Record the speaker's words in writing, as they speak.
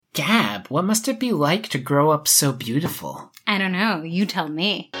Gab, what must it be like to grow up so beautiful? I don't know. You tell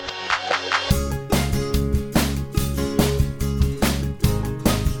me.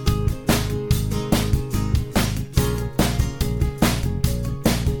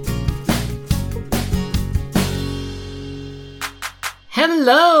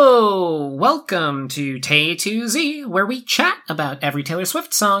 Hello! Welcome to Tay to Z, where we chat about every Taylor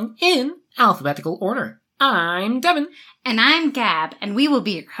Swift song in alphabetical order. I'm Devin. And I'm Gab, and we will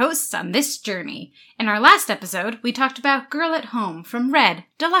be your hosts on this journey. In our last episode, we talked about Girl at Home from Red,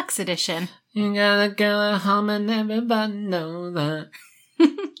 Deluxe Edition. You got a girl at home and everybody know that.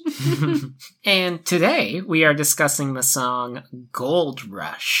 And today, we are discussing the song Gold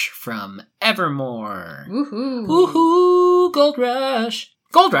Rush from Evermore. Woohoo! Woohoo! Gold Rush!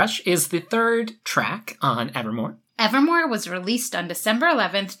 Gold Rush is the third track on Evermore. Evermore was released on December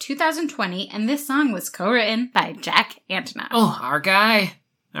 11th, 2020, and this song was co-written by Jack Antonoff. Oh, our guy.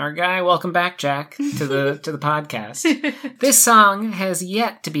 Welcome back, Jack, to the podcast. This song has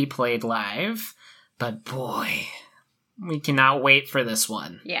yet to be played live, but boy, we cannot wait for this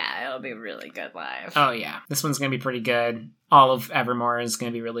one. Yeah, it'll be really good live. Oh yeah, this one's gonna be pretty good. All of Evermore is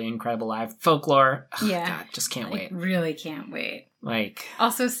gonna be really incredible live. Folklore, yeah, God, just can't wait. I really can't wait.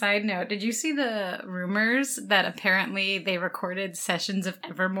 Also, side note, did you see the rumors that apparently they recorded sessions of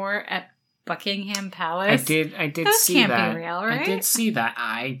Evermore at Buckingham Palace? I did Those see can't that. Be real, right? I did see that.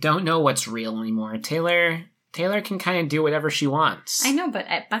 I don't know what's real anymore. Taylor can kind of do whatever she wants. I know, but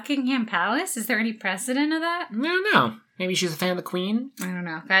at Buckingham Palace, is there any precedent of that? I don't know. Maybe she's a fan of the Queen? I don't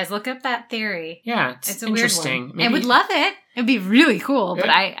know. Guys, look up that theory. Yeah, it's a interesting. Weird one. Maybe... I would love it. It'd be really cool, but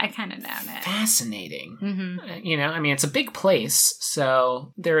I kind of doubt it. Fascinating. Mm-hmm. It's a big place,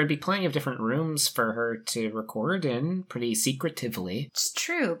 so there would be plenty of different rooms for her to record in pretty secretively. It's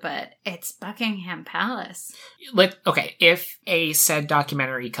true, but it's Buckingham Palace. If a said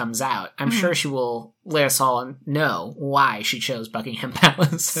documentary comes out, I'm sure she will let us all know why she chose Buckingham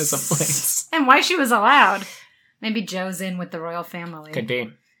Palace as a place. And why she was allowed. Maybe Joe's in with the royal family. Could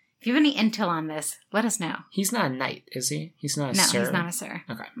be. If you have any intel on this, let us know. He's not a knight, is he? He's not a sir? No, he's not a sir.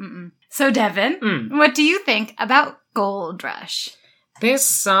 Okay. Mm-mm. So, Devin, what do you think about Gold Rush? This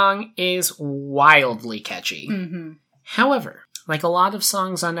song is wildly catchy. Mm-hmm. However, like a lot of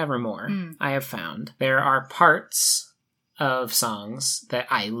songs on Evermore, I have found, there are parts of songs that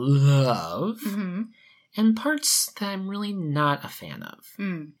I love, and parts that I'm really not a fan of.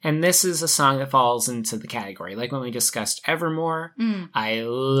 And this is a song that falls into the category. Like when we discussed Evermore, I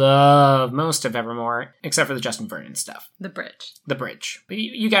love most of Evermore, except for the Justin Vernon stuff. The bridge. But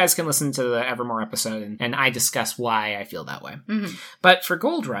you guys can listen to the Evermore episode, and I discuss why I feel that way. But for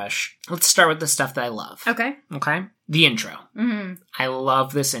Gold Rush, let's start with the stuff that I love. Okay. The intro. I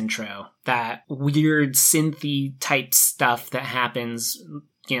love this intro. That weird synthy type stuff that happens.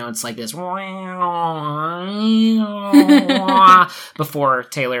 It's like this before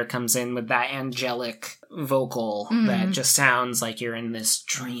Taylor comes in with that angelic vocal that just sounds like you're in this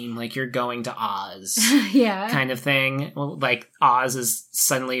dream, like you're going to Oz. Yeah. Kind of thing. Well, like Oz is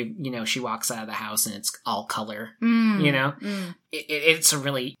suddenly, she walks out of the house and it's all color, It's a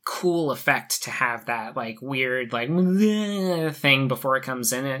really cool effect to have that like weird like thing before it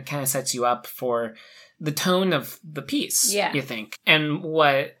comes in, and it kind of sets you up for the tone of the piece, you think. And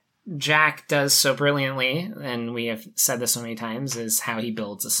what Jack does so brilliantly, and we have said this so many times, is how he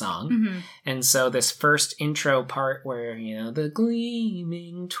builds a song. And so this first intro part where, the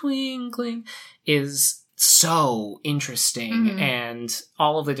gleaming, twinkling is so interesting, and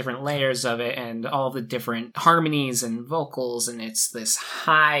all of the different layers of it, and all the different harmonies and vocals, and it's this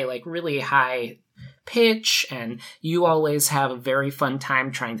high, like really high pitch, and you always have a very fun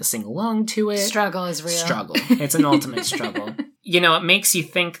time trying to sing along to it. Struggle is real. It's an ultimate struggle. It makes you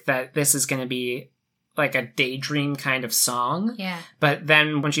think that this is going to be like a daydream kind of song. Yeah. But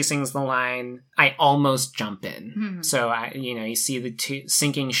then when she sings the line, I almost jump in. So, you see the two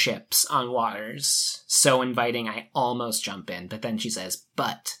sinking ships on waters. So inviting, I almost jump in. But then she says,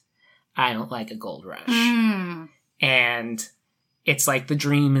 but I don't like a gold rush. And it's like the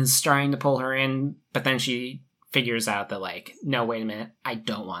dream is starting to pull her in, but then she figures out that, like, no, wait a minute, I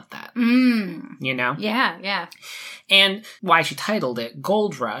don't want that. Yeah. And why she titled it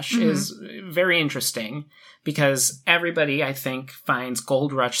Gold Rush is very interesting, because everybody, I think, finds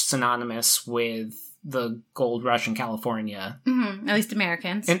Gold Rush synonymous with the gold rush in California. At least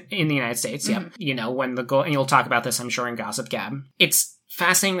Americans. In the United States, yeah. When the gold, and you'll talk about this, I'm sure, in Gossip Gab. It's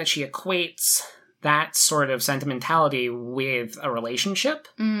fascinating that she equates that sort of sentimentality with a relationship,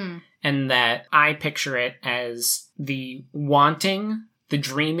 and that I picture it as the wanting, the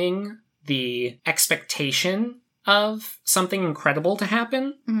dreaming, the expectation of something incredible to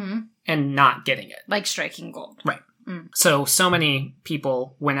happen and not getting it. Like striking gold. Right. So many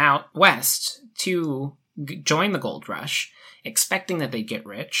people went out west to join the gold rush, expecting that they'd get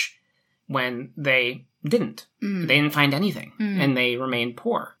rich, when they didn't. They didn't find anything, and they remained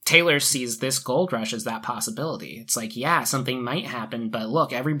poor. Taylor sees this gold rush as that possibility. It's like, yeah, something might happen, but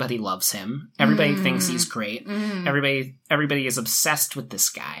look, everybody loves him. Everybody thinks he's great. Everybody is obsessed with this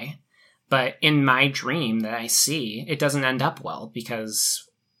guy. But in my dream that I see, it doesn't end up well, because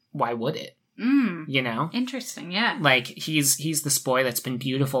why would it? You know? Interesting, yeah. Like, he's this boy that's been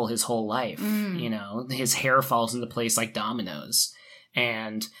beautiful his whole life, you know? His hair falls into place like dominoes.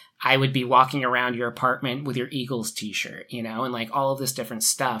 And I would be walking around your apartment with your Eagles t-shirt, you know? And, like, all of this different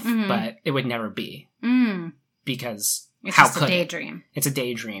stuff, but it would never be. Because it's how just could a daydream. It's a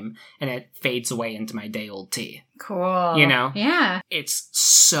daydream, and it fades away into my day-old tea. Cool. You know? Yeah. It's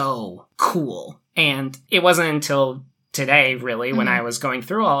so cool. And it wasn't until today, really, when I was going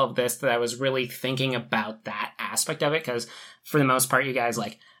through all of this, that I was really thinking about that aspect of it, because for the most part, you guys,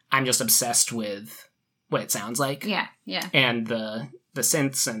 like, I'm just obsessed with what it sounds like. Yeah, yeah. And the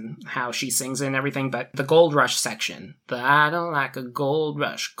synths and how she sings it and everything, but the Gold Rush section, the I don't like a gold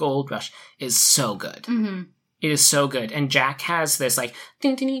rush, is so good. It is so good. And Jack has this, like,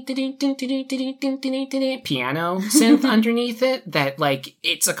 piano synth underneath it that, like,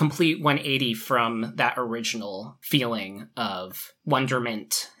 it's a complete 180 from that original feeling of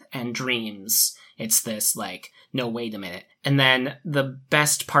wonderment and dreams. It's this, like, no, wait a minute. And then the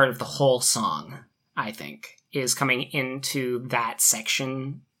best part of the whole song, I think, is coming into that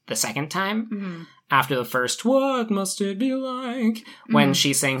section the second time. After the first, what must it be like? When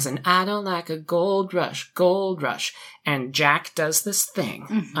she sings, and I don't like a gold rush. And Jack does this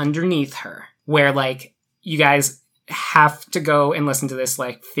thing underneath her where, like, you guys have to go and listen to this,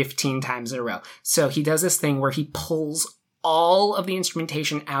 like, 15 times in a row. So he does this thing where he pulls all of the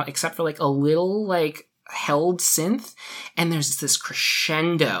instrumentation out except for, like, a little, like, held synth, and there's this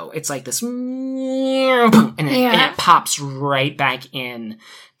crescendo. It's like this, and it pops right back in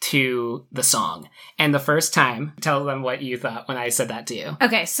to the song. And the first time, tell them what you thought when I said that to you.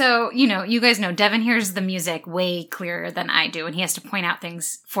 Okay, so, you know, you guys know Devin hears the music way clearer than I do, and he has to point out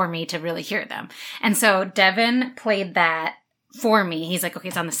things for me to really hear them. And so Devin played that for me. He's like, okay,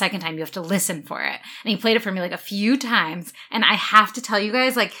 it's on the second time, you have to listen for it. And he played it for me like a few times, and I have to tell you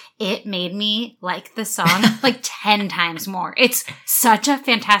guys, like, it made me like the song like 10 times more. It's such a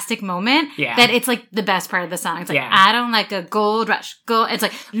fantastic moment that it's like the best part of the song. It's like, I don't like a gold rush. It's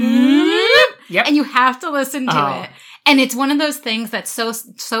like, and you have to listen to it. And it's one of those things that's so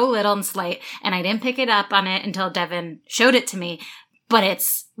little and slight, and I didn't pick it up on it until Devin showed it to me. But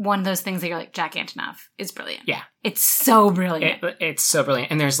it's one of those things that you're like, Jack Antonoff is brilliant. Yeah. It's so brilliant. It's so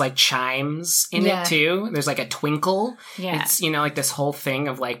brilliant. And there's, like, chimes in it, too. There's, like, a twinkle. Yeah. It's, you know, like, this whole thing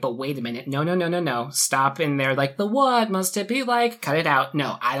of, like, but wait a minute. No. Stop in there. Like, the what must it be like? Cut it out.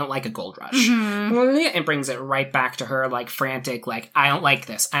 No, I don't like a gold rush. It brings it right back to her, like, frantic, like, I don't like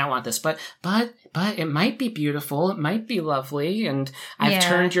this. I don't want this. But it might be beautiful. It might be lovely. And I've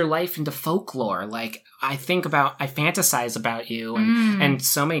turned your life into folklore. Like, I fantasize about you, and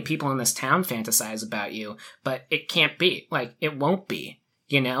so many people in this town fantasize about you, but it can't be. Like, it won't be,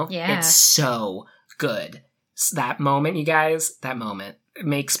 you know? Yeah. It's so good. That moment, you guys, it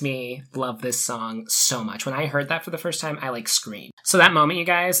makes me love this song so much. When I heard that for the first time, I, like, screamed. So that moment, you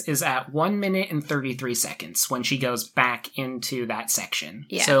guys, is at 1 minute and 33 seconds when she goes back into that section.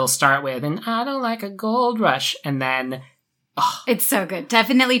 Yeah. So it'll start with, and I don't like a gold rush, and then... Oh, it's so good.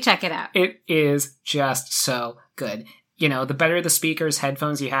 Definitely check it out. It is just so good. You know, the better the speakers,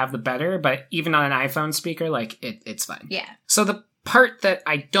 headphones you have, the better. But even on an iPhone speaker, like, it's fine. Yeah. So the part that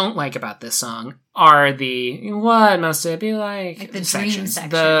I don't like about this song are the what must it be like the sections.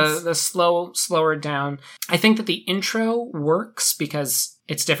 The slower down. I think that the intro works because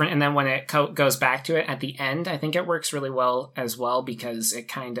it's different, and then when it goes back to it at the end, I think it works really well as well because it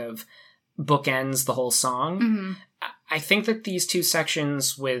kind of bookends the whole song. I think that these two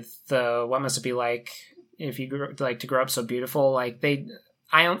sections with the what must it be like if you like to grow up so beautiful, like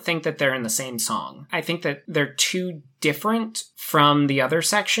I don't think that they're in the same song. I think that they're too different from the other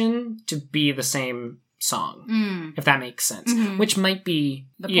section to be the same song, if that makes sense. Which might be,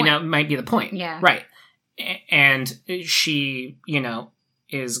 might be the point. Yeah. Right. And she,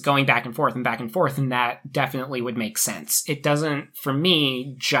 is going back and forth, and that definitely would make sense. It doesn't, for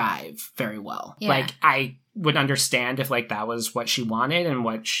me, jive very well. Yeah. Like, I would understand if, like, that was what she wanted and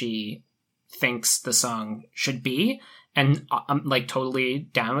what she thinks the song should be, and I'm, like, totally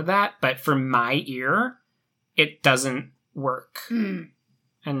down with that. But for my ear, it doesn't work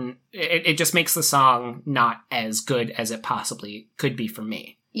And it just makes the song not as good as it possibly could be for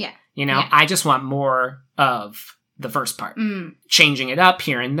me. Yeah. You know, I just want more of the first part. Changing it up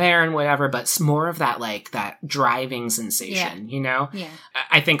here and there and whatever, but more of that, like, that driving sensation, you know? Yeah.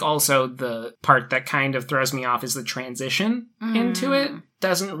 I think also the part that kind of throws me off is the transition into it.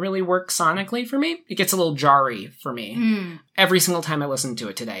 Doesn't really work sonically for me. It gets a little jarry for me. Every single time I listened to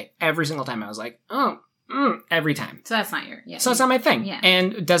it today, every single time I was like, every time. So that's not your... So it's not my thing. Yeah.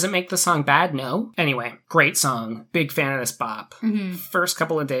 And does it make the song bad? No. Anyway, great song. Big fan of this bop. First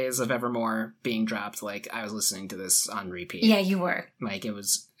couple of days of Evermore being dropped, like, I was listening to this on repeat. Yeah, you were. Like, it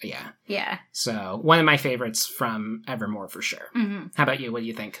was... Yeah. Yeah. So, one of my favorites from Evermore for sure. How about you? What do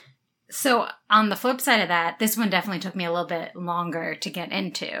you think? So, on the flip side of that, this one definitely took me a little bit longer to get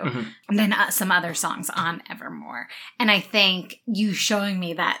into than some other songs on Evermore. And I think you showing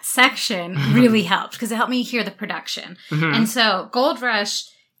me that section really helped because it helped me hear the production. And so, Gold Rush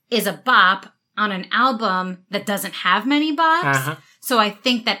is a bop on an album that doesn't have many bops. So, I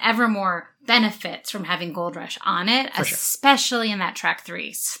think that Evermore benefits from having Gold Rush on it, especially in that track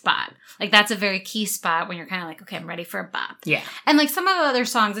 3 spot. Like, that's a very key spot when you're kind of like, okay, I'm ready for a bop. Yeah. And like some of the other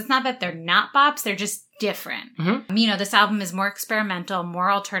songs, it's not that they're not bops, they're just different. You know, this album is more experimental,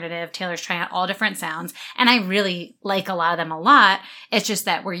 more alternative. Taylor's trying out all different sounds. And I really like a lot of them a lot. It's just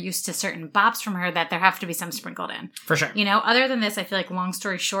that we're used to certain bops from her that there have to be some sprinkled in. For sure. You know, other than this, I feel like Long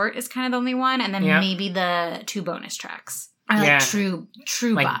Story Short is kind of the only one. And then maybe the 2 bonus tracks. Like true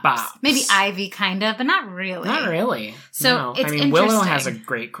like bops. Maybe Ivy kind of, but not really. Not really. So no. It's Willow has a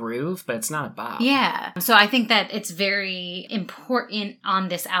great groove, but it's not a bop. Yeah. So I think that it's very important on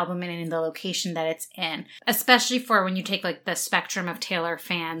this album and in the location that it's in, especially for when you take like the spectrum of Taylor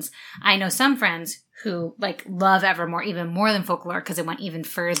fans. I know some friends who like love Evermore even more than Folklore because it went even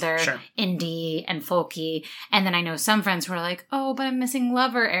further indie and folky. And then I know some friends who are like, oh, but I'm missing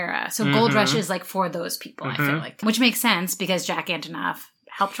Lover era. So Gold Rush is like for those people, I feel like. Which makes sense because Jack Antonoff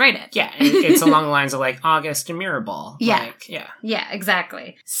helped write it. Yeah, it's along the lines of like August and Mirrorball. Yeah. Yeah,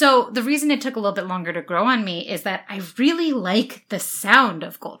 exactly. So the reason it took a little bit longer to grow on me is that I really like the sound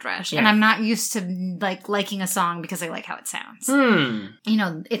of Gold Rush. And I'm not used to like liking a song because I like how it sounds. You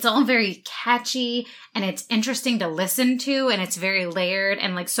know, it's all very catchy and it's interesting to listen to and it's very layered.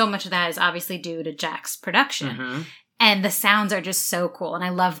 And like so much of that is obviously due to Jack's production. And the sounds are just so cool. And I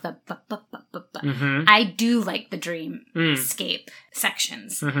love the I do like the dreamscape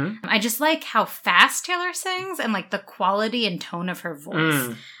sections. I just like how fast Taylor sings and like the quality and tone of her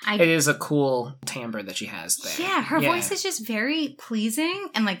voice. It is a cool timbre that she has there. Yeah, her voice is just very pleasing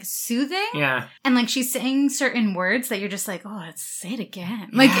and like soothing. Yeah. And like she's saying certain words that you're just like, oh, let's say it again.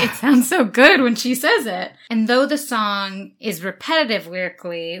 Like it sounds so good when she says it. And though the song is repetitive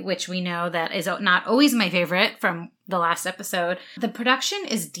lyrically, which we know that is not always my favorite from the last episode, the production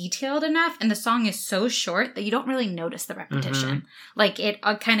is detailed enough and the song is so short that you don't really notice the repetition. Like it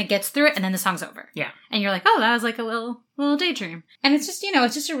kind of gets through it and then the song's over. Yeah. And you're like, oh, that was like a little daydream. And it's just, you know,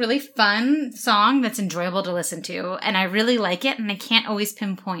 it's just a really fun song that's enjoyable to listen to. And I really like it and I can't always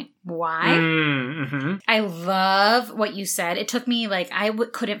pinpoint why. I love what you said. It took me like,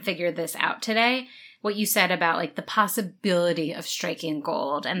 couldn't figure this out today. What you said about like the possibility of striking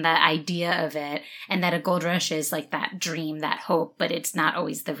gold and the idea of it and that a gold rush is like that dream, that hope, but it's not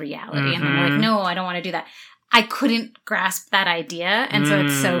always the reality. And then you're like, no, I don't want to do that. I couldn't grasp that idea. And so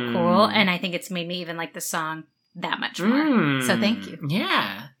it's so cool. And I think it's made me even like the song that much more. So thank you.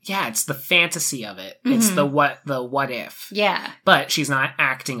 Yeah. Yeah, it's the fantasy of it. It's the what if. Yeah. But she's not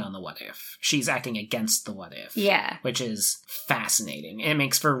acting on the what if. She's acting against the what if. Yeah. Which is fascinating. It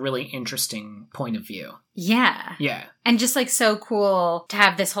makes for a really interesting point of view. Yeah. Yeah. And just like so cool to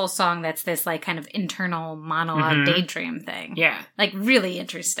have this whole song that's this like kind of internal monologue daydream thing. Yeah. Like really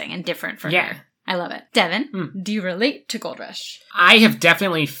interesting and different for her. I love it. Devin, do you relate to Gold Rush? I have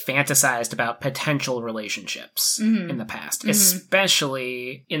definitely fantasized about potential relationships in the past,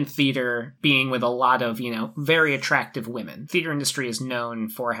 especially in theater, being with a lot of, you know, very attractive women. Theater industry is known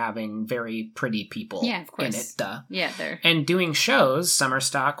for having very pretty people in it. Duh. Yeah, there. And doing shows, summer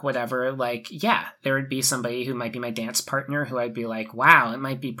stock, whatever, like, yeah, there would be somebody who might be my dance partner who I'd be like, wow, it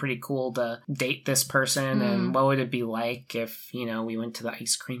might be pretty cool to date this person. And what would it be like if, you know, we went to the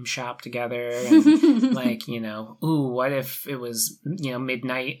ice cream shop together and like, you know, ooh, what if it was, you know,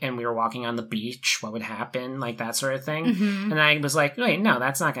 midnight and we were walking on the beach? What would happen? Like that sort of thing. And I was like, wait, no,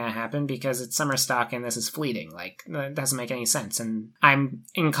 that's not going to happen because it's summer stock and this is fleeting. Like, that doesn't make any sense. And I'm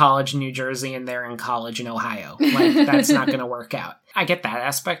in college in New Jersey and they're in college in Ohio. Like, that's not going to work out. I get that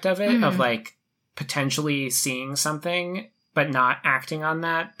aspect of it, of like potentially seeing something, but not acting on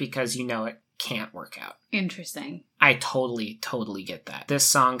that because you know it can't work out. Interesting. I totally get that. This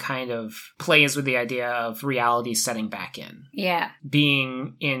song kind of plays with the idea of reality setting back in. Yeah.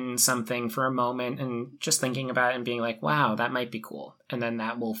 Being in something for a moment and just thinking about it and being like, wow, that might be cool. And then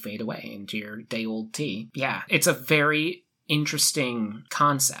that will fade away into your day-old tea. Yeah, it's a very interesting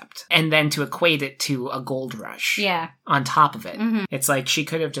concept. And then to equate it to a gold rush on top of it. Mm-hmm. It's like she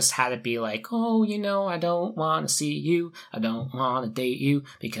could have just had it be like, oh, I don't want to see you. I don't want to date you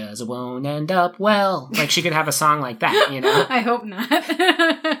because it won't end up well. Like she could have a song like that, I hope not.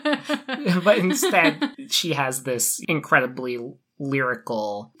 But instead, she has this incredibly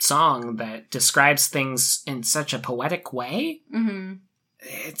lyrical song that describes things in such a poetic way. Mm-hmm.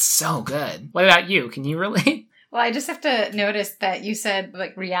 It's so good. What about you? Can you relate? Well, I just have to notice that you said,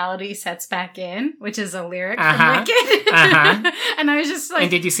 like, reality sets back in, which is a lyric from Wicked. And I was just like...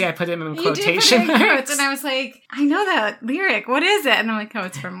 And did you see I put him in quotation marks? Quotes, and I was like, I know that lyric. What is it? And I'm like, oh,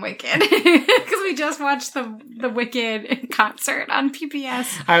 it's from Wicked. Because we just watched the Wicked concert on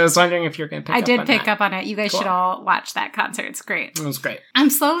PBS. I was wondering if you're going to pick up on that. I did pick up on it. You guys should all watch that concert. It's great. It was great. I'm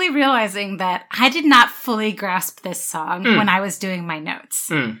slowly realizing that I did not fully grasp this song when I was doing my notes.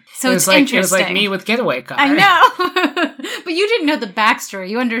 So it's interesting. It was like me with Getaway Car. I know. But you didn't know the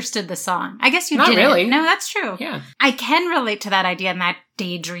backstory. You understood the song. I guess you didn't. Not really. No, that's true. Yeah. I can relate to that idea and that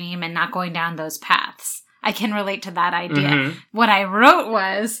daydream and not going down those paths. I can relate to that idea. Mm-hmm. What I wrote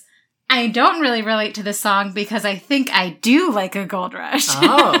was, I don't really relate to the song because I think I do like a gold rush.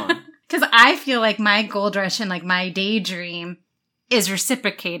 Oh. Because I feel like my gold rush and like my daydream is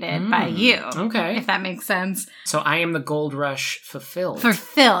reciprocated by you. Okay. If that makes sense. So I am the gold rush fulfilled.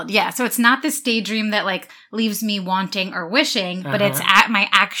 Fulfilled, yeah. So it's not this daydream that like leaves me wanting or wishing, but it's at my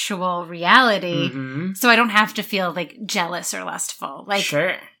actual reality. Mm-hmm. So I don't have to feel like jealous or lustful. Like,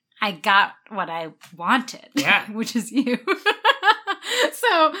 sure. I got what I wanted. Yeah. Which is you.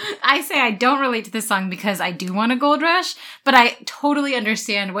 So I say I don't relate to this song because I do want a gold rush, but I totally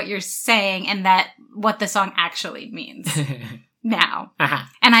understand what you're saying and that what the song actually means. Now.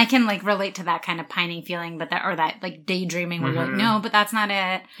 And I can like relate to that kind of pining feeling, but that like daydreaming where you're like, no, but that's not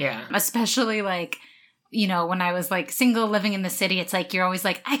it. Yeah. Especially like, when I was like single living in the city, it's like, you're always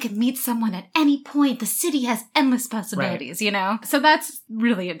like, I could meet someone at any point. The city has endless possibilities, So that's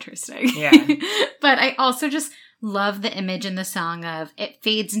really interesting. Yeah. But I also just love the image in the song of it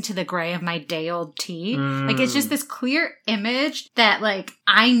fades into the gray of my day-old tea. Like, it's just this clear image that like,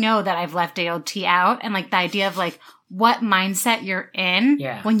 I know that I've left day-old tea out, and like the idea of like, what mindset you're in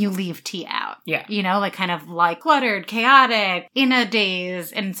when you leave tea out. Yeah. Like kind of like cluttered, chaotic, in a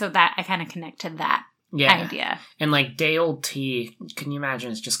daze. And so that I kind of connect to that idea. And like day old tea, can you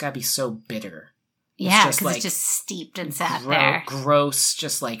imagine? It's just gotta be so bitter. Yeah, because it's just steeped and sat there. Gross,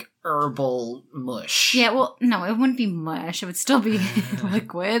 just like herbal mush. Yeah, well, no, it wouldn't be mush. It would still be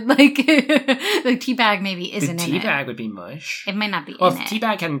liquid. Like, the tea bag maybe isn't in it. The tea bag would be mush. It might not be in it. Well, if the tea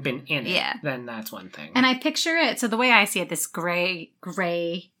bag hadn't been in it, then that's one thing. And I picture it, so the way I see it, this gray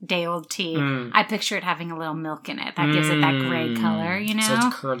day-old tea, I picture it having a little milk in it. That gives it that gray color, So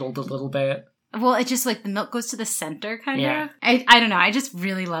it's curdled a little bit. Well, it just like the milk goes to the center, kind of. I don't know. I just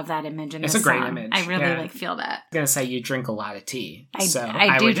really love that image in this song. It's a great image. I really feel that. I'm gonna say you drink a lot of tea, I do drink a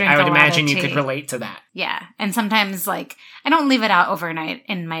lot of tea. I would imagine you could relate to that. Yeah, and sometimes like I don't leave it out overnight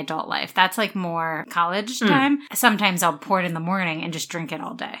in my adult life. That's like more college time. Sometimes I'll pour it in the morning and just drink it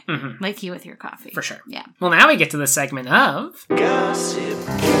all day, like you with your coffee. For sure. Yeah. Well, now we get to the segment of Gossip.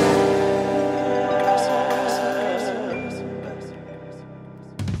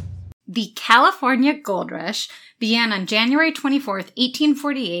 The California Gold Rush began on January 24th,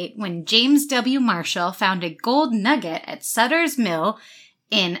 1848, when James W. Marshall found a gold nugget at Sutter's Mill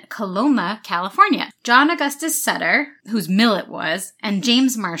in Coloma, California. John Augustus Sutter, whose mill it was, and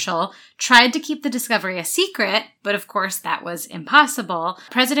James Marshall tried to keep the discovery a secret, but of course that was impossible.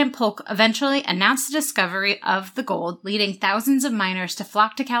 President Polk eventually announced the discovery of the gold, leading thousands of miners to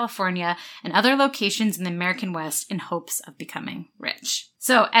flock to California and other locations in the American West in hopes of becoming rich.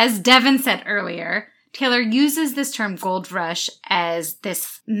 So, as Devin said earlier, Taylor uses this term gold rush as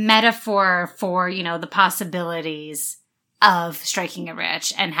this metaphor for, the possibilities of striking it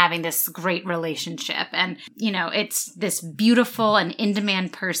rich and having this great relationship. And, it's this beautiful and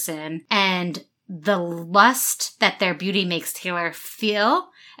in-demand person, and the lust that their beauty makes Taylor feel,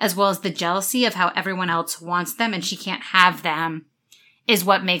 as well as the jealousy of how everyone else wants them and she can't have them, is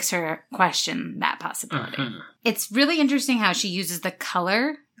what makes her question that possibility. It's really interesting how she uses the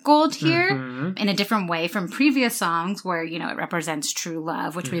color gold here in a different way from previous songs where, it represents true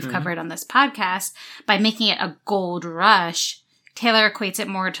love, which we've covered on this podcast. By making it a gold rush, Taylor equates it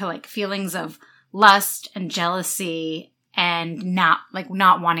more to like feelings of lust and jealousy and not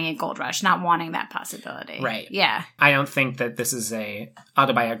wanting a gold rush, not wanting that possibility. Right. Yeah. I don't think that this is a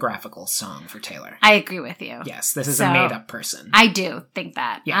autobiographical song for Taylor. I agree with you. Yes, this is a made-up person. I do think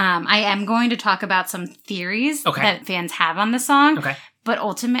that. Yeah. I am going to talk about some theories Okay. that fans have on the song. Okay. But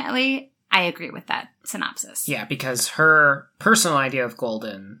ultimately, I agree with that synopsis. Yeah, because her personal idea of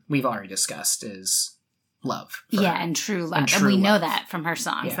golden, we've already discussed, is love. Yeah, and true love. And we know that from her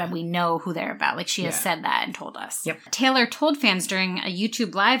songs, that we know who they're about. Like, she has said that and told us. Yep. Taylor told fans during a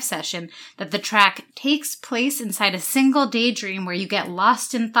YouTube live session that the track takes place inside a single daydream where you get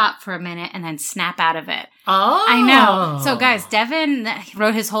lost in thought for a minute and then snap out of it. Oh! I know. So, guys, Devin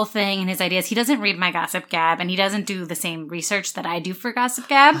wrote his whole thing and his ideas. He doesn't read my Gossip Gab, and he doesn't do the same research that I do for Gossip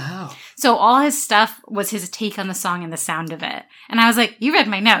Gab. Oh. So all his stuff was his take on the song and the sound of it. And I was like, you read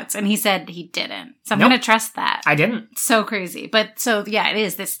my notes. And he said he didn't. So I'm going to trust that. I didn't. So crazy. But so, yeah, it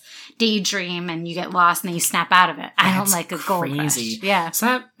is this daydream and you get lost and then you snap out of it. I don't like a gold rush. Yeah.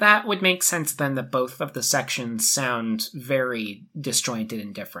 So that would make sense then that both of the sections sound very disjointed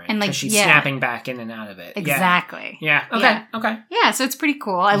and different. And like, she's snapping back in and out of it. Exactly. Yeah. Okay. Okay. Yeah. So it's pretty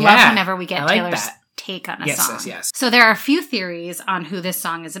cool. I love whenever we get Taylor's take on a song. Yes. So there are a few theories on who this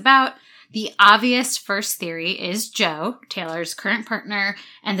song is about. The obvious first theory is Joe, Taylor's current partner,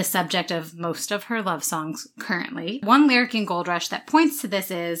 and the subject of most of her love songs currently. One lyric in Gold Rush that points to this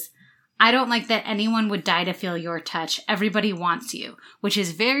is, I don't like that anyone would die to feel your touch. Everybody wants you, which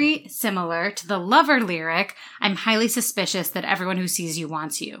is very similar to the Lover lyric, I'm highly suspicious that everyone who sees you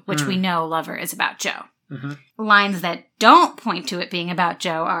wants you, which we know Lover is about Joe. Mm-hmm. Lines that don't point to it being about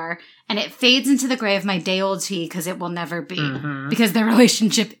Joe are, and it fades into the grave my day-old tea because it will never be. Mm-hmm. Because their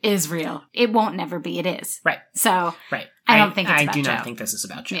relationship is real. It won't never be. It is. Right. So I don't think it's about Joe. I do not think this is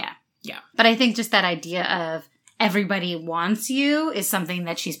about Joe. Yeah. Yeah. But I think just that idea of everybody wants you is something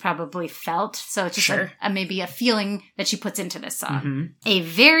that she's probably felt. So it's just maybe a feeling that she puts into this song. Mm-hmm. A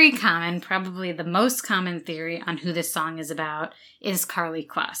very common, probably the most common theory on who this song is about is Karlie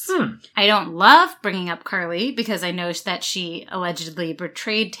Kloss. I don't love bringing up Karlie because I know that she allegedly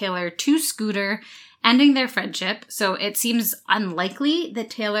betrayed Taylor to Scooter, ending their friendship. So it seems unlikely that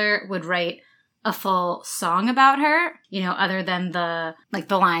Taylor would write a full song about her, other than the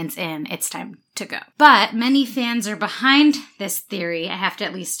lines in It's Time to Go. But many fans are behind this theory. I have to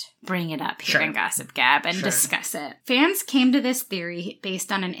at least bring it up here in Gossip Gab and discuss it. Fans came to this theory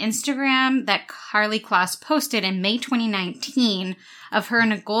based on an Instagram that Karlie Kloss posted in May 2019 of her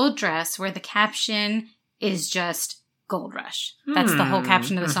in a gold dress where the caption is just Gold Rush. That's the whole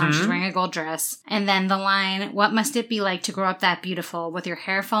caption of the song. She's wearing a gold dress. And then the line, what must it be like to grow up that beautiful with your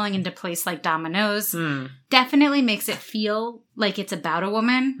hair falling into place like dominoes? Definitely makes it feel like it's about a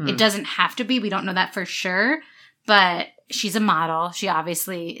woman. It doesn't have to be. We don't know that for sure. But she's a model. She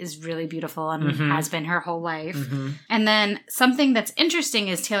obviously is really beautiful and has been her whole life. And then something that's interesting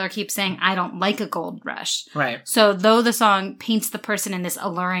is Taylor keeps saying, I don't like a gold rush. Right. So though the song paints the person in this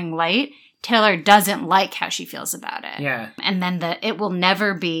alluring light, Taylor doesn't like how she feels about it. Yeah. And then the It Will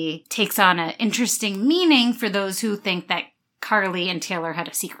Never Be takes on an interesting meaning for those who think that Karlie and Taylor had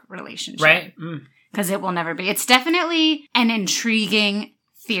a secret relationship. Right. Because It Will Never Be. It's definitely an intriguing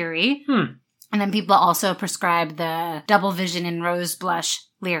theory. And then people also prescribe the Double Vision and Rose Blush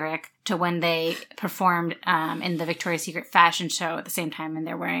lyric to when they performed in the Victoria's Secret fashion show at the same time, and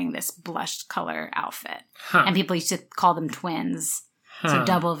they're wearing this blush color outfit. And people used to call them twins. So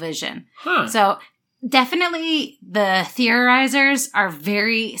Double Vision. So definitely the theorizers are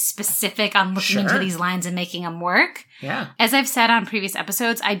very specific on looking into these lines and making them work. Yeah. As I've said on previous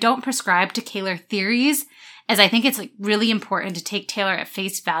episodes, I don't prescribe to Taylor theories, as I think it's really important to take Taylor at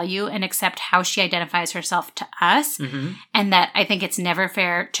face value and accept how she identifies herself to us. And that I think it's never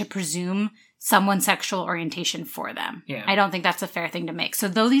fair to presume someone's sexual orientation for them. Yeah. I don't think that's a fair thing to make. So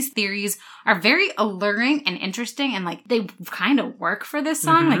though these theories are very alluring and interesting and they kind of work for this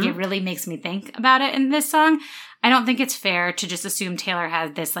song, it really makes me think about it in this song, I don't think it's fair to just assume Taylor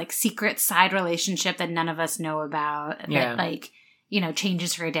has this secret side relationship that none of us know about that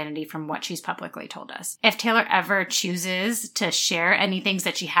changes her identity from what she's publicly told us. If Taylor ever chooses to share any things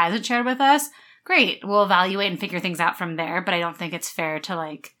that she hasn't shared with us, great, we'll evaluate and figure things out from there, but I don't think it's fair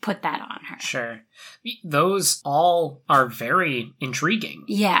to, put that on her. Sure. Those all are very intriguing.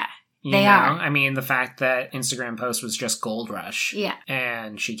 Yeah, they are. I mean, the fact that Instagram post was just Gold Rush. Yeah.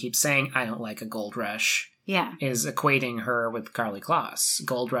 And she keeps saying, I don't like a gold rush. Yeah. Is equating her with Karlie Kloss.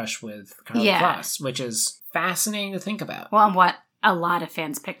 Gold Rush with Karlie Kloss, which is fascinating to think about. Well, and what a lot of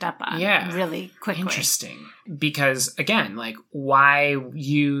fans picked up on really quickly. Interesting. Because, again, why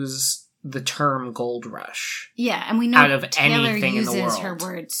use the term gold rush. Yeah, and we know out of Taylor anything uses in the world. her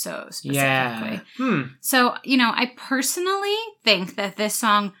words so specifically. Yeah. So, I personally think that this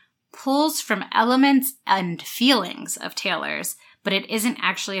song pulls from elements and feelings of Taylor's, but it isn't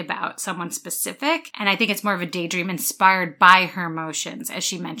actually about someone specific. And I think it's more of a daydream inspired by her emotions, as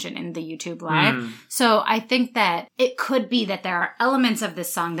she mentioned in the YouTube Live. So I think that it could be that there are elements of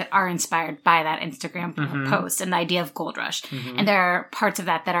this song that are inspired by that Instagram post and the idea of Gold Rush. And there are parts of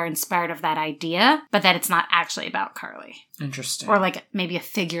that are inspired of that idea, but that it's not actually about Carly. Interesting. Or like maybe a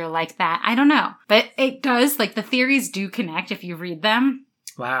figure like that. I don't know. But it does, like the theories do connect if you read them.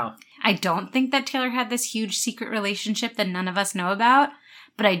 Wow. I don't think that Taylor had this huge secret relationship that none of us know about,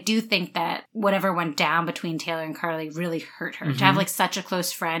 but I do think that whatever went down between Taylor and Carly really hurt her. To have like such a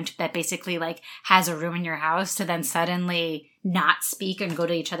close friend that basically like has a room in your house to then suddenly not speak and go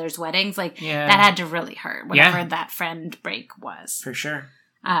to each other's weddings, like that had to really hurt, whatever that friend break was. For sure.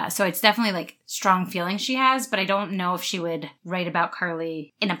 So it's definitely like strong feelings she has, but I don't know if she would write about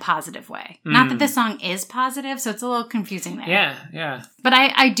Carly in a positive way. Not that this song is positive, so it's a little confusing there. Yeah. But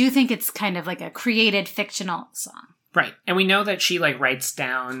I do think it's kind of like a created fictional song. Right. And we know that she like writes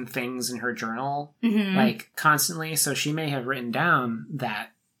down things in her journal like constantly, so she may have written down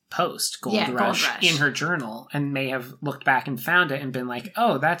that post Gold Rush in her journal and may have looked back and found it and been like,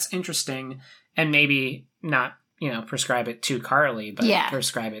 oh, that's interesting, and maybe not prescribe it to Carly, but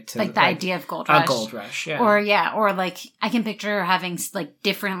prescribe it to like the idea of Gold Rush. A Gold Rush, Or like I can picture her having like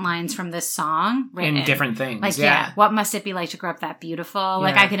different lines from this song written. In different things. Like, what must it be like to grow up that beautiful? Yeah.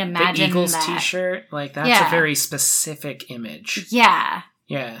 Like I can imagine the Eagles that. t-shirt, like that's a very specific image. Yeah.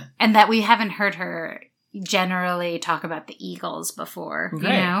 Yeah. And that we haven't heard her generally talk about the Eagles before, you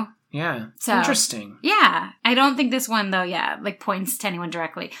know? Yeah. So, interesting. Yeah. I don't think this one, though, like points to anyone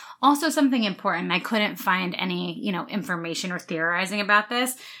directly. Also, something important, I couldn't find any, information or theorizing about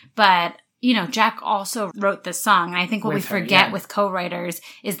this, but, Jack also wrote this song. And I think what we forget with co-writers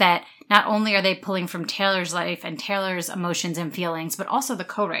is that not only are they pulling from Taylor's life and Taylor's emotions and feelings, but also the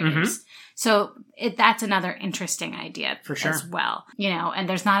co-writers. So that's another interesting idea as well, and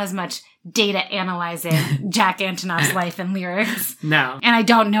there's not as much data analyzing Jack Antonoff's life and lyrics. No. And I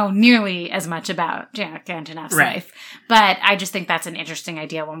don't know nearly as much about Jack Antonoff's life, but I just think that's an interesting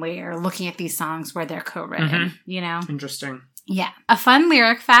idea when we are looking at these songs where they're co-written, Interesting. Yeah. A fun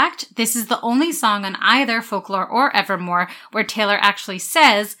lyric fact, this is the only song on either Folklore or Evermore where Taylor actually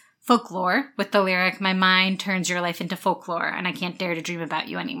says folklore with the lyric, my mind turns your life into folklore and I can't dare to dream about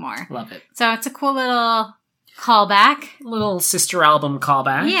you anymore. Love it. So it's a cool little callback. Little sister album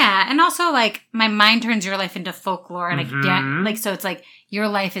callback. Yeah. And also like my mind turns your life into folklore and I can't, like, so it's like your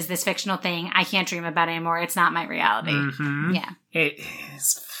life is this fictional thing I can't dream about anymore. It's not my reality. Yeah. It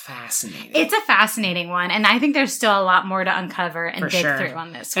is fascinating. It's a fascinating one. And I think there's still a lot more to uncover and dig through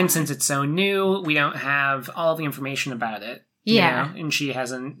on this one. And since it's so new, we don't have all the information about it. Yeah. And she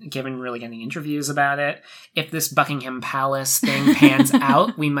hasn't given really any interviews about it. If this Buckingham Palace thing pans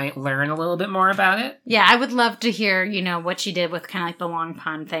out, we might learn a little bit more about it. Yeah, I would love to hear, what she did with kind of like the Long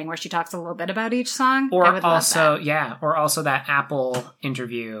Pond thing where she talks a little bit about each song. Or also that Apple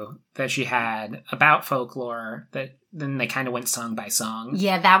interview that she had about folklore that then they kind of went song by song.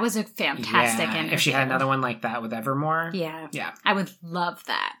 Yeah, that was a fantastic interview. If she had another one like that with Evermore. Yeah. I would love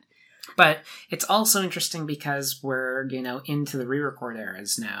that. But it's also interesting because we're, into the re-record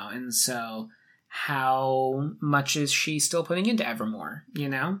eras now. And so how much is she still putting into Evermore,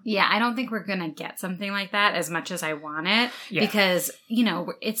 Yeah, I don't think we're going to get something like that as much as I want it. Yeah. Because,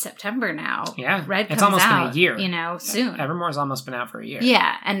 it's September now. Yeah. Red comes it's almost out, been a year. Soon. Evermore's almost been out for a year.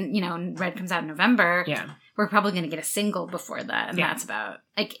 Yeah. And, Red comes out in November. Yeah. We're probably going to get a single before that. And that's about,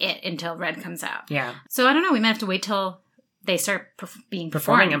 it until Red comes out. Yeah. So I don't know. We might have to wait till they start being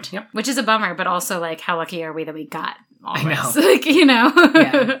performing performed, them, yep. Which is a bummer, but also like how lucky are we that we got all I this? know. Like,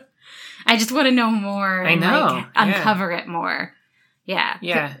 Yeah. I just want to know more and uncover it more. Yeah.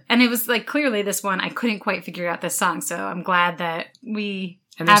 Yeah. And it was like clearly this one I couldn't quite figure out this song, so I'm glad that we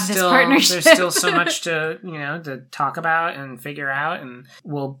and have this partnership. There's still so much to to talk about and figure out, and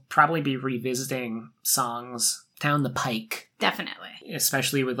we'll probably be revisiting songs down the pike. Definitely.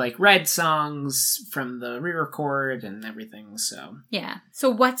 Especially with like Red songs from the re-record and everything, so. Yeah. So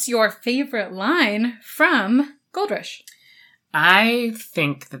what's your favorite line from Gold Rush? I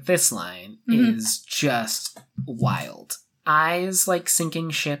think that this line is just wild. Eyes like sinking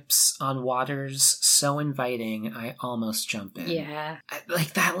ships on waters so inviting, I almost jump in. Yeah.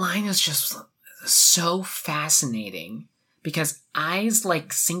 Like that line is just so fascinating because eyes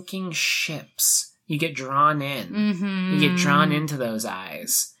like sinking ships. You get drawn in. Mm-hmm. You get drawn into those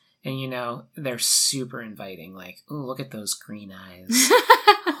eyes. And, they're super inviting. Like, ooh, look at those green eyes.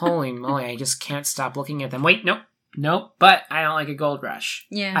 holy moly, I just can't stop looking at them. Wait, nope, but I don't like a gold rush.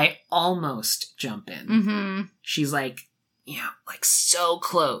 Yeah. I almost jump in. Mm-hmm. She's like, so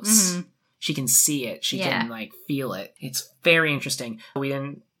close. Mm-hmm. She can see it. She can, like, feel it. It's very interesting. We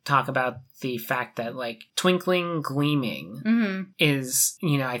didn't talk about the fact that, like, twinkling, gleaming is,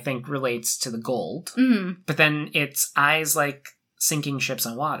 I think relates to the gold. Mm-hmm. But then it's eyes like sinking ships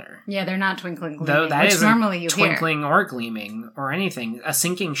on water. Yeah, they're not twinkling, gleaming. Though that which isn't normally you twinkling hear. or gleaming or anything. A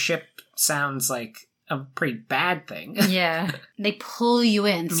sinking ship sounds like a pretty bad thing. Yeah. They pull you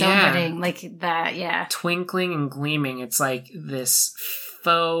in. So getting like that, yeah. Twinkling and gleaming, it's like this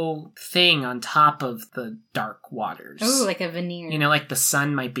faux thing on top of the dark waters. Oh, like a veneer. Like the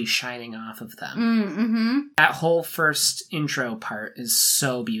sun might be shining off of them. Mm-hmm. That whole first intro part is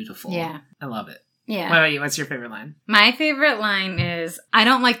so beautiful. Yeah. I love it. Yeah. What about you? What's your favorite line? My favorite line is, I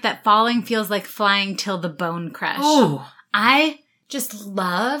don't like that falling feels like flying till the bone crush. Oh. I just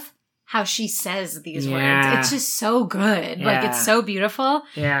love how she says these words. It's just so good. Yeah. Like, it's so beautiful.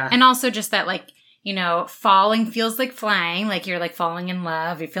 Yeah. And also just that, like, falling feels like flying, like you're like falling in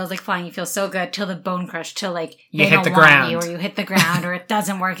love. It feels like flying. You feel so good till the bone crush, till like you hit the ground, or you hit the ground, or it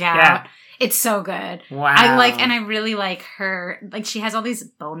doesn't work out. Yeah. It's so good. Wow. I really like her. Like, she has all these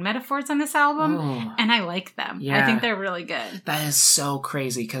bone metaphors on this album, and I like them. Yeah. I think they're really good. That is so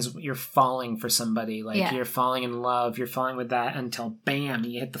crazy because you're falling for somebody. Like, you're falling in love. You're falling with that until, bam,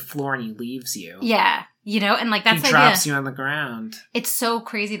 you hit the floor and he leaves you. Yeah. And like that's he drops you on the ground. It's so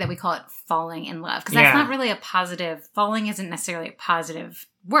crazy that we call it falling in love because that's not really a positive. Falling isn't necessarily a positive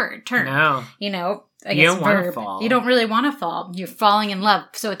term. No. I guess you don't want verb. to fall. You don't really want to fall. You're falling in love,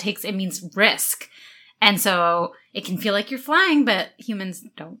 so it means risk, and so it can feel like you're flying, but humans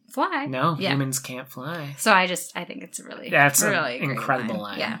don't fly. No, humans can't fly. So I think it's that's really an incredible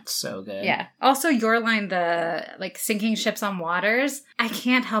line. Yeah, so good. Yeah. Also, your line, the like sinking ships on waters. I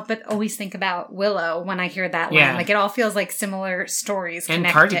can't help but always think about Willow when I hear that line. Yeah. Like, it all feels like similar stories and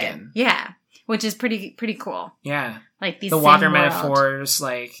connected. Cardigan. Yeah, which is pretty cool. Yeah. Like the water metaphors,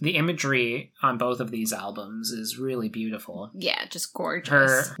 like the imagery on both of these albums is really beautiful. Yeah, just gorgeous.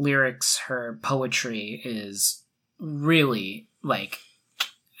 Her lyrics, her poetry is really like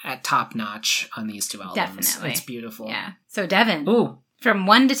at top notch on these two albums. Definitely. It's beautiful. Yeah. So Devin. Ooh. From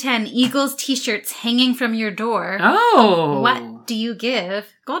 1 to 10 Eagles t-shirts hanging from your door. Oh. What do you give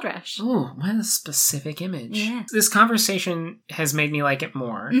Gold Rush? Oh, what a specific image. Yeah. This conversation has made me like it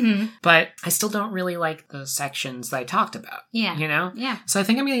more, but I still don't really like the sections that I talked about. Yeah. Yeah. So I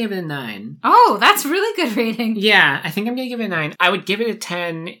think I'm going to give it a 9. Oh, that's really good rating. Yeah, I think I'm going to give it a 9. I would give it a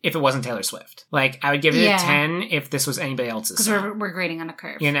 10 if it wasn't Taylor Swift. Like, I would give it a 10 if this was anybody else's song. Because we're grading on a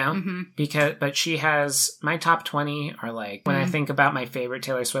curve. But she has, my top 20 are like, when I think about my favorite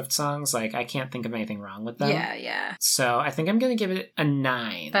Taylor Swift songs, like, I can't think of anything wrong with them. Yeah. So I think I'm going to give it a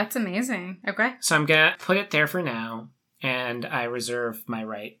 9. That's amazing. Okay. So I'm going to put it there for now, and I reserve my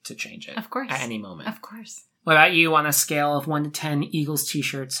right to change it. Of course. At any moment. Of course. What about you on a scale of 1 to 10 Eagles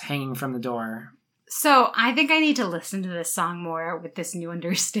t-shirts hanging from the door? So I think I need to listen to this song more with this new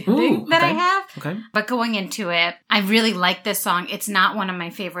understanding that I have. Okay. But going into it, I really like this song. It's not one of my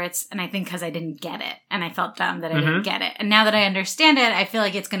favorites, and I think because I didn't get it, and I felt dumb that I didn't get it. And now that I understand it, I feel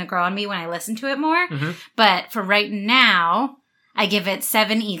like it's going to grow on me when I listen to it more. But for right now, I give it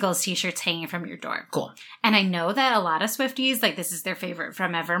 7 Eagles t-shirts hanging from your door. Cool. And I know that a lot of Swifties, like, this is their favorite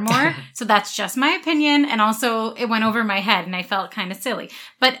from Evermore. So that's just my opinion. And also, it went over my head and I felt kind of silly.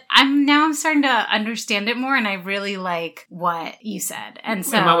 But I'm starting to understand it more, and I really like what you said. And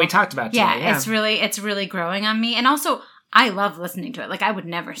so, and what we talked about today. Yeah, it's really growing on me. And also, I love listening to it. Like, I would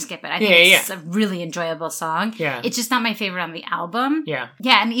never skip it. I think it's a really enjoyable song. Yeah. It's just not my favorite on the album. Yeah.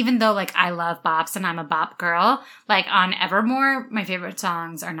 Yeah, and even though, like, I love bops and I'm a bop girl, like, on Evermore, my favorite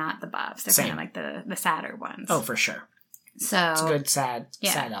songs are not the bops. They're kind of like the sadder ones. Oh, for sure. So it's a good, sad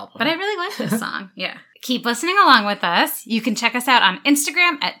album. But I really like this song. Yeah. Keep listening along with us. You can check us out on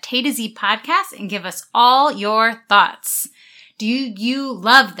Instagram at Tay to Z Podcast and give us all your thoughts. Do you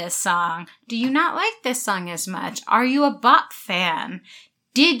love this song? Do you not like this song as much? Are you a bop fan?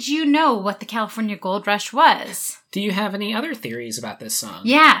 Did you know what the California Gold Rush was? Do you have any other theories about this song?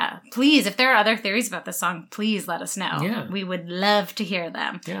 Yeah, please. If there are other theories about this song, please let us know. Yeah. We would love to hear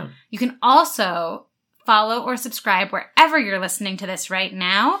them. Yeah. You can also follow or subscribe wherever you're listening to this right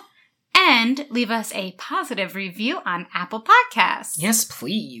now. And leave us a positive review on Apple Podcasts. Yes,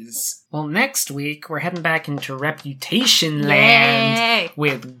 please. Well, next week, we're heading back into Reputation Land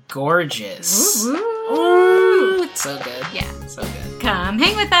with Gorgeous. Woo, woo. Ooh. It's so good. Yeah. So good. Come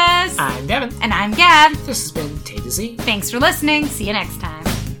hang with us. I'm Devin. And I'm Gab. This has been Tay to Z. Thanks for listening. See you next time.